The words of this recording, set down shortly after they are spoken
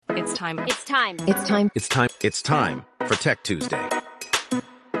It's time. It's time. It's time. It's time for Tech Tuesday.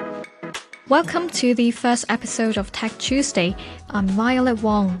 Welcome to the first episode of Tech Tuesday. I'm Violet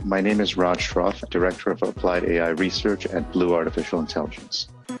Wong. My name is Raj Shroff, Director of Applied AI Research at Blue Artificial Intelligence.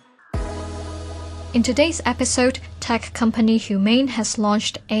 In today's episode, tech company Humane has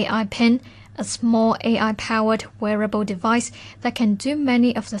launched AI Pin, a small AI-powered wearable device that can do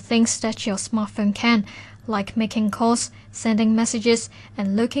many of the things that your smartphone can, like making calls, sending messages,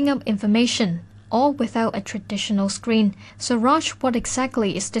 and looking up information, all without a traditional screen. So Raj, what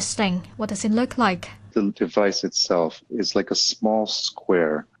exactly is this thing? What does it look like? The device itself is like a small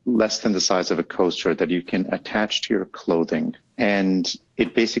square, less than the size of a coaster, that you can attach to your clothing. And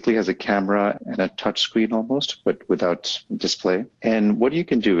it basically has a camera and a touch screen almost, but without display. And what you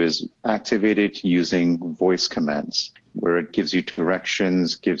can do is activate it using voice commands, where it gives you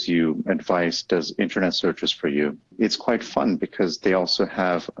directions, gives you advice, does internet searches for you. It's quite fun because they also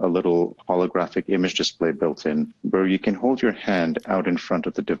have a little holographic image display built in where you can hold your hand out in front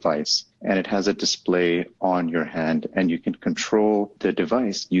of the device and it has a display on your hand and you can control the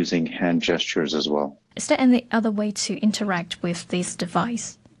device using hand gestures as well. Is there any other way to interact with this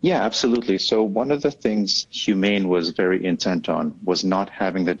device? Yeah, absolutely. So one of the things Humane was very intent on was not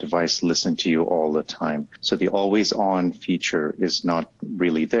having the device listen to you all the time. So the always on feature is not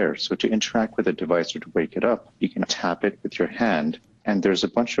really there. So to interact with the device or to wake it up, you can tap it with your hand. And there's a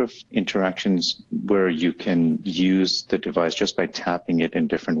bunch of interactions where you can use the device just by tapping it in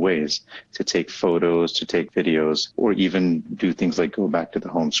different ways to take photos, to take videos, or even do things like go back to the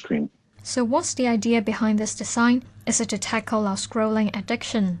home screen. So what's the idea behind this design? Is it to tackle our scrolling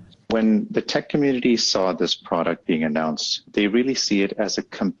addiction? When the tech community saw this product being announced, they really see it as a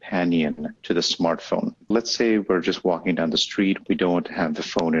companion to the smartphone. Let's say we're just walking down the street, we don't have the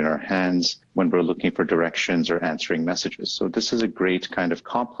phone in our hands when we're looking for directions or answering messages. So this is a great kind of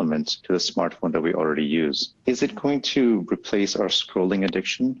complement to the smartphone that we already use. Is it going to replace our scrolling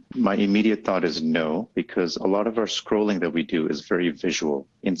addiction? My immediate thought is no, because a lot of our scrolling that we do is very visual.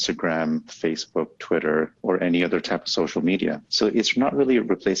 Instagram, Facebook, Twitter, or any other type of social media. So it's not really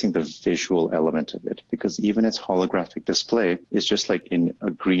replacing the visual element of it, because even its holographic display is just like in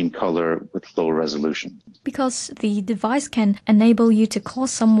a green color with low resolution. Because the device can enable you to call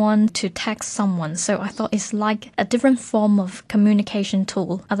someone, to text someone. So I thought it's like a different form of communication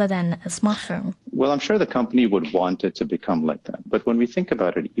tool other than a smartphone. Well, I'm sure the company would want it to become like that. But when we think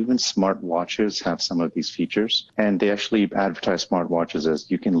about it, even smartwatches have some of these features. And they actually advertise smartwatches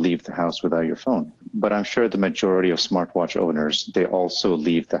as you can leave the house without your phone. But I'm sure the majority of smartwatch owners, they also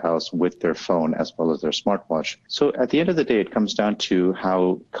leave the house with their phone as well as their smartwatch. So at the end of the day, it comes down to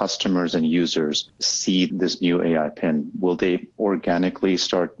how customers and users see this new AI pin. Will they organically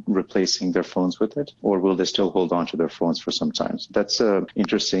start replacing their phones with it? Or will they still hold on to their phones for some time? So that's an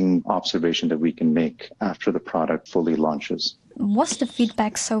interesting observation that we can make after the product fully launches. What's the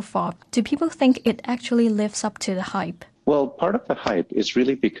feedback so far? Do people think it actually lives up to the hype? Well, part of the hype is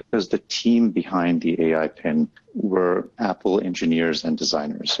really because the team behind the AI pin were Apple engineers and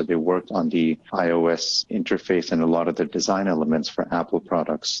designers. So they worked on the iOS interface and a lot of the design elements for Apple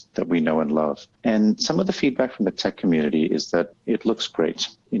products that we know and love. And some of the feedback from the tech community is that it looks great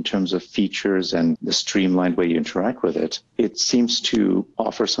in terms of features and the streamlined way you interact with it. It seems to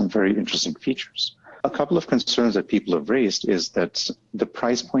offer some very interesting features. A couple of concerns that people have raised is that the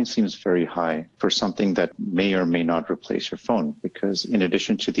price point seems very high for something that may or may not replace your phone, because in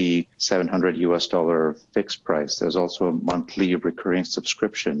addition to the $700 fixed price, there's also a monthly recurring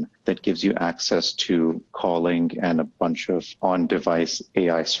subscription that gives you access to calling and a bunch of on-device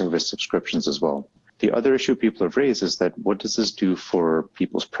AI service subscriptions as well. The other issue people have raised is that what does this do for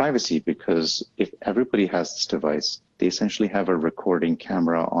people's privacy? Because if everybody has this device, they essentially have a recording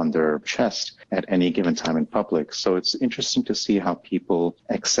camera on their chest at any given time in public. So it's interesting to see how people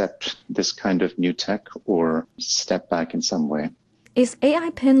accept this kind of new tech or step back in some way. Is AI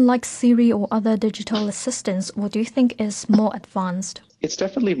Pin like Siri or other digital assistants, or do you think it's more advanced? It's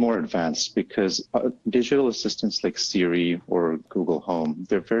definitely more advanced because digital assistants like Siri or Google Home,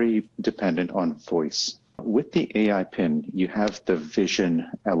 they're very dependent on voice. With the AI pin, you have the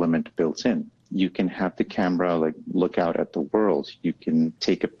vision element built in. You can have the camera like look out at the world. You can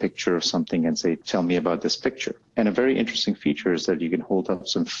take a picture of something and say, tell me about this picture. And a very interesting feature is that you can hold up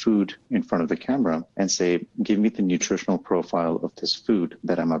some food in front of the camera and say, give me the nutritional profile of this food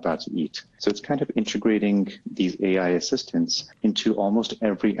that I'm about to eat. So it's kind of integrating these AI assistants into almost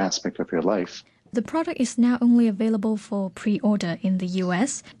every aspect of your life. The product is now only available for pre-order in the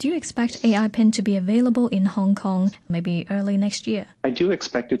US. Do you expect AI Pin to be available in Hong Kong maybe early next year? I do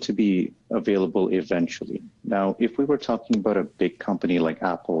expect it to be available eventually. Now, if we were talking about a big company like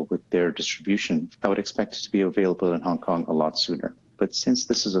Apple with their distribution, I would expect it to be available in Hong Kong a lot sooner. But since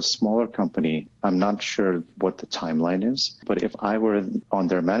this is a smaller company, I'm not sure what the timeline is. But if I were on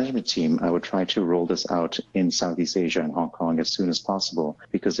their management team, I would try to roll this out in Southeast Asia and Hong Kong as soon as possible.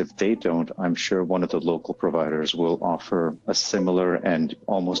 Because if they don't, I'm sure one of the local providers will offer a similar and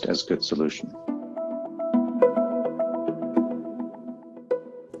almost as good solution.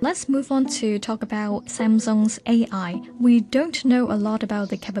 Let's move on to talk about Samsung's AI. We don't know a lot about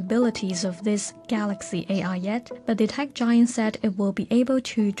the capabilities of this Galaxy AI yet, but the tech giant said it will be able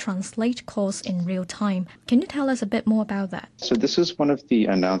to translate calls in real time. Can you tell us a bit more about that? So this is one of the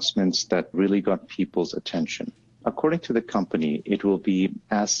announcements that really got people's attention. According to the company, it will be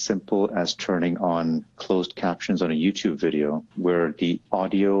as simple as turning on closed captions on a YouTube video where the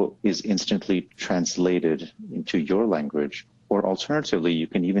audio is instantly translated into your language. Or alternatively, you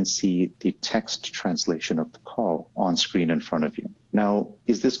can even see the text translation of the call on screen in front of you. Now,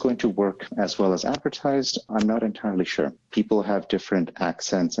 is this going to work as well as advertised? I'm not entirely sure. People have different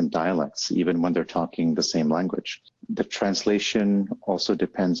accents and dialects, even when they're talking the same language. The translation also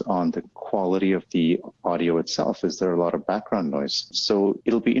depends on the quality of the audio itself. Is there a lot of background noise? So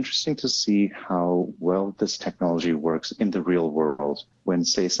it'll be interesting to see how well this technology works in the real world when,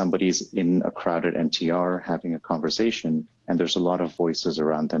 say, somebody's in a crowded NTR having a conversation and there's a lot of voices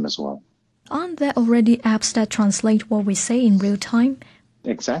around them as well. Aren't there already apps that translate what we say in real time?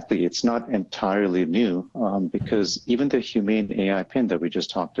 Exactly. It's not entirely new because even the Humane AI pin that we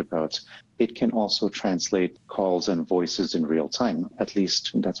just talked about, it can also translate calls and voices in real time. At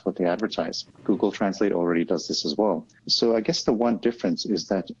least that's what they advertise. Google Translate already does this as well. So I guess the one difference is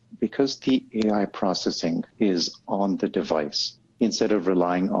that because the AI processing is on the device, instead of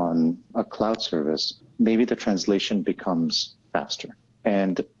relying on a cloud service, maybe the translation becomes faster.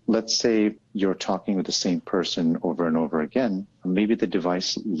 And let's say you're talking with the same person over and over again, maybe the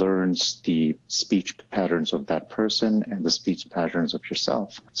device learns the speech patterns of that person and the speech patterns of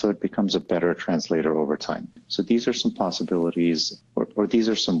yourself. So it becomes a better translator over time. So these are some possibilities, or these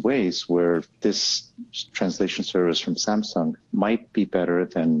are some ways where this translation service from Samsung might be better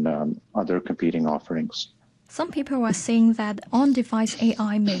than other competing offerings. Some people are saying that on-device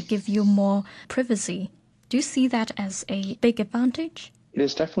AI may give you more privacy. Do you see that as a big advantage? It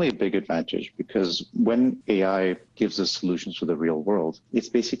is definitely a big advantage because when AI gives us solutions for the real world, it's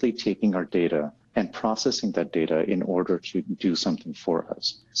basically taking our data and processing that data in order to do something for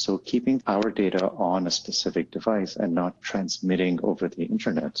us. So keeping our data on a specific device and not transmitting over the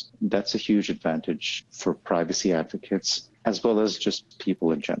internet, that's a huge advantage for privacy advocates as well as just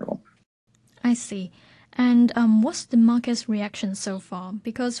people in general. I see. And what's the market's reaction so far?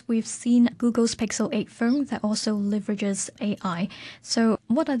 Because we've seen Google's Pixel 8 phone that also leverages AI. So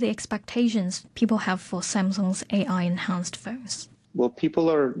what are the expectations people have for Samsung's AI-enhanced phones? Well,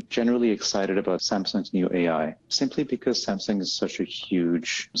 people are generally excited about Samsung's new AI simply because Samsung is such a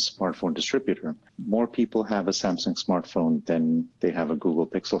huge smartphone distributor. More people have a Samsung smartphone than they have a Google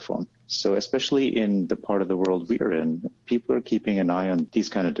Pixel phone. So especially in the part of the world we are in, people are keeping an eye on these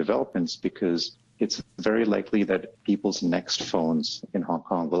kind of developments because it's very likely that people's next phones in Hong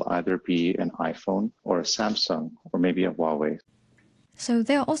Kong will either be an iPhone or a Samsung or maybe a Huawei. So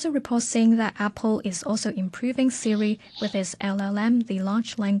there are also reports saying that Apple is also improving Siri with its LLM, the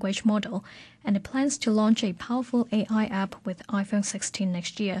large language model, and it plans to launch a powerful AI app with iPhone 16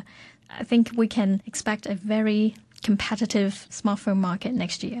 next year. I think we can expect a very competitive smartphone market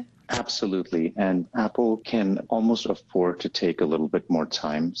next year. Absolutely. And Apple can almost afford to take a little bit more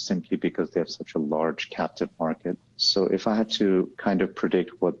time simply because they have such a large captive market. So if I had to kind of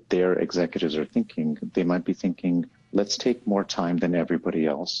predict what their executives are thinking, they might be thinking, let's take more time than everybody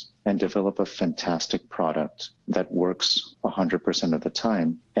else and develop a fantastic product that works 100% of the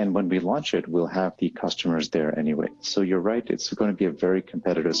time. And when we launch it, we'll have the customers there anyway. So you're right, it's going to be a very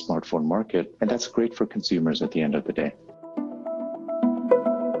competitive smartphone market, and that's great for consumers at the end of the day.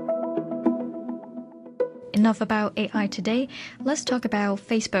 Enough about AI today. Let's talk about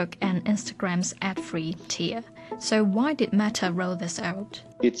Facebook and Instagram's ad-free tier. So why did Meta roll this out?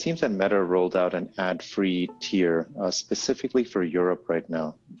 It seems that Meta rolled out an ad-free tier specifically for Europe right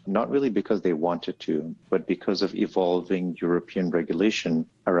now. Not really because they wanted to, but because of evolving European regulation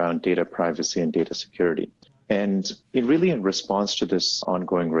around data privacy and data security. And it really in response to this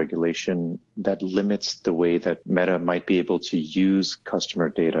ongoing regulation that limits the way that Meta might be able to use customer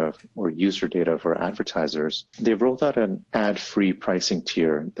data or user data for advertisers, they've rolled out an ad-free pricing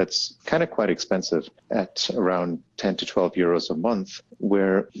tier that's kind of quite expensive at around 10 to 12 euros a month,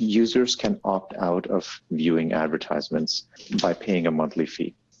 where users can opt out of viewing advertisements by paying a monthly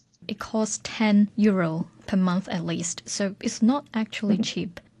fee. It costs €10 per month at least, so it's not actually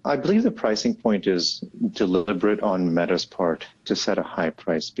cheap. I believe the pricing point is deliberate on Meta's part to set a high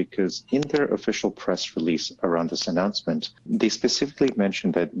price because in their official press release around this announcement, they specifically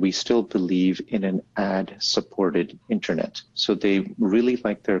mentioned that we still believe in an ad-supported internet. So they really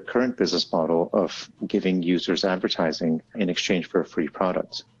like their current business model of giving users advertising in exchange for a free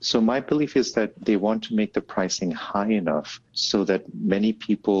product. So my belief is that they want to make the pricing high enough so that many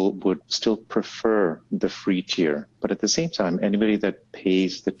people would still prefer the free tier. But at the same time, anybody that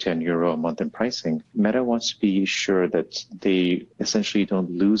pays the €10 a month in pricing, Meta wants to be sure that they essentially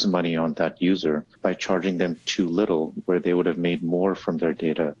don't lose money on that user by charging them too little, where they would have made more from their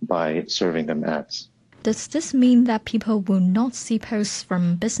data by serving them ads. Does this mean that people will not see posts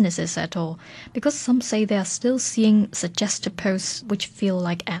from businesses at all? Because some say they are still seeing suggested posts which feel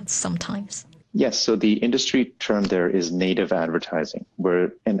like ads sometimes. Yes, so the industry term there is native advertising,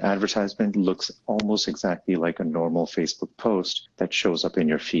 where an advertisement looks almost exactly like a normal Facebook post that shows up in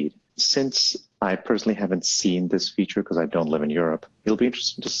your feed. Since I personally haven't seen this feature because I don't live in Europe, it'll be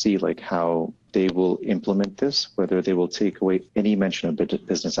interesting to see how they will implement this, whether they will take away any mention of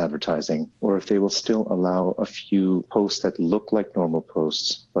business advertising, or if they will still allow a few posts that look like normal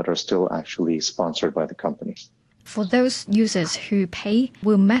posts, but are still actually sponsored by the company. For those users who pay,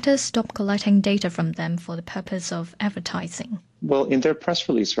 will Meta stop collecting data from them for the purpose of advertising? Well, in their press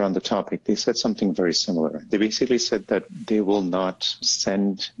release around the topic, they said something very similar. They basically said that they will not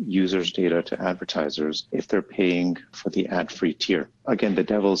send users' data to advertisers if they're paying for the ad-free tier. Again, the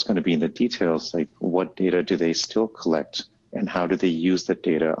devil is going to be in the details, like what data do they still collect? And how do they use that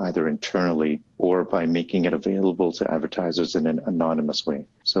data either internally or by making it available to advertisers in an anonymous way?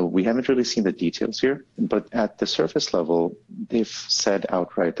 So we haven't really seen the details here, but at the surface level, they've said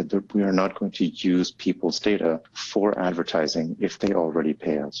outright that we are not going to use people's data for advertising if they already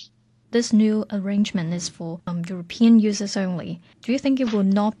pay us. This new arrangement is for European users only. Do you think it will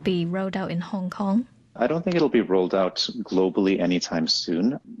not be rolled out in Hong Kong? I don't think it'll be rolled out globally anytime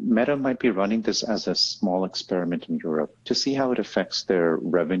soon. Meta might be running this as a small experiment in Europe to see how it affects their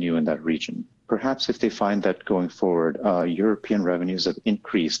revenue in that region. Perhaps if they find that going forward, European revenues have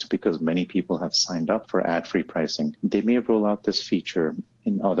increased because many people have signed up for ad-free pricing, they may roll out this feature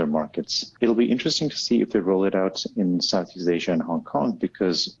in other markets. It'll be interesting to see if they roll it out in Southeast Asia and Hong Kong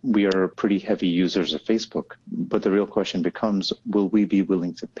because we are pretty heavy users of Facebook. But the real question becomes, will we be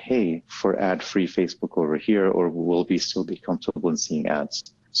willing to pay for ad-free Facebook over here, or will we still be comfortable in seeing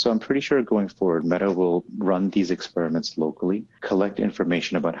ads? So I'm pretty sure going forward, Meta will run these experiments locally, collect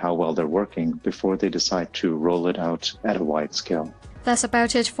information about how well they're working before they decide to roll it out at a wide scale. That's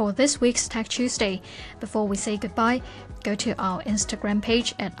about it for this week's Tech Tuesday. Before we say goodbye, go to our Instagram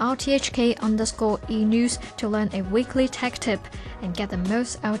page at rthk_enews to learn a weekly tech tip and get the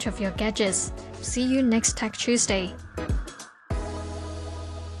most out of your gadgets. See you next Tech Tuesday.